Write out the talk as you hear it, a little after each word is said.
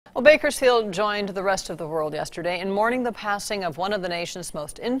Well, Bakersfield joined the rest of the world yesterday in mourning the passing of one of the nation's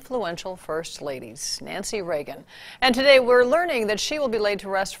most influential first ladies, Nancy Reagan. And today we're learning that she will be laid to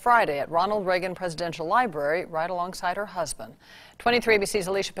rest Friday at Ronald Reagan Presidential Library right alongside her husband. 23 ABC's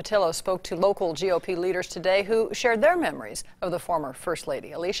Alicia Patillo spoke to local GOP leaders today who shared their memories of the former First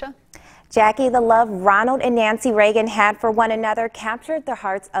Lady. Alicia? Jackie, the love Ronald and Nancy Reagan had for one another captured the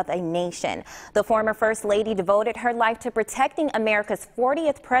hearts of a nation. The former First Lady devoted her life to protecting America's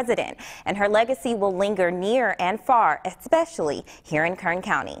 40th president, and her legacy will linger near and far, especially here in Kern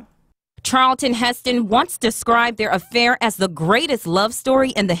County. Charlton Heston once described their affair as the greatest love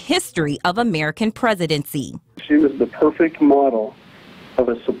story in the history of American presidency. She was the perfect model of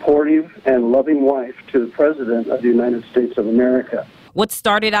a supportive and loving wife to the President of the United States of America. What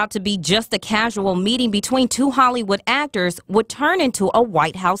started out to be just a casual meeting between two Hollywood actors would turn into a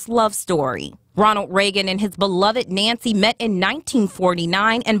White House love story. Ronald Reagan and his beloved Nancy met in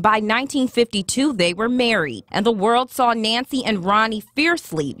 1949, and by 1952 they were married. And the world saw Nancy and Ronnie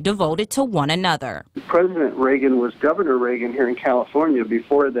fiercely devoted to one another. President Reagan was Governor Reagan here in California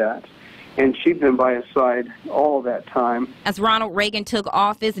before that, and she'd been by his side all that time. As Ronald Reagan took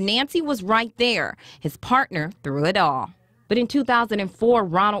office, Nancy was right there, his partner through it all. But in 2004,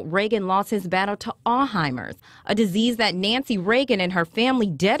 Ronald Reagan lost his battle to Alzheimer's, a disease that Nancy Reagan and her family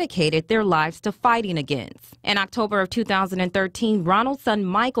dedicated their lives to fighting against. In October of 2013, Ronald's son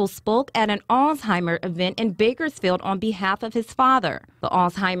Michael spoke at an Alzheimer's event in Bakersfield on behalf of his father. The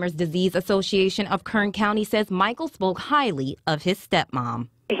Alzheimer's Disease Association of Kern County says Michael spoke highly of his stepmom.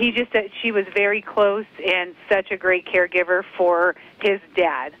 He just said she was very close and such a great caregiver for his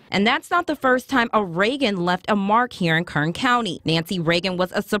dad. And that's not the first time a Reagan left a mark here in Kern County. Nancy Reagan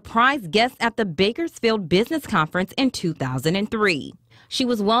was a surprise guest at the Bakersfield Business Conference in 2003. She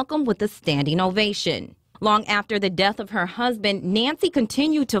was welcomed with a standing ovation. Long after the death of her husband, Nancy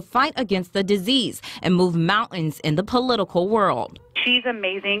continued to fight against the disease and move mountains in the political world. She's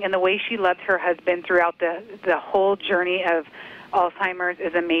amazing, and the way she loved her husband throughout the whole journey of Alzheimer's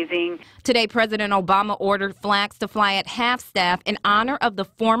is amazing. Today, President Obama ordered flags to fly at half-staff in honor of the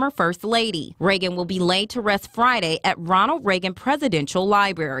former First Lady. Reagan will be laid to rest Friday at Ronald Reagan Presidential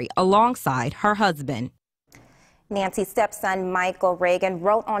Library alongside her husband. Nancy's stepson, Michael Reagan,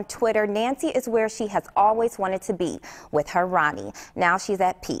 wrote on Twitter, "Nancy is where she has always wanted to be, with her Ronnie. Now she's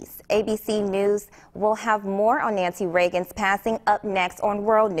at peace." ABC News will have more on Nancy Reagan's passing up next on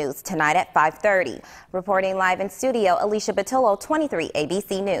World News tonight at 5:30. Reporting live in studio, Alicia Patillo, 23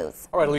 ABC News. All right,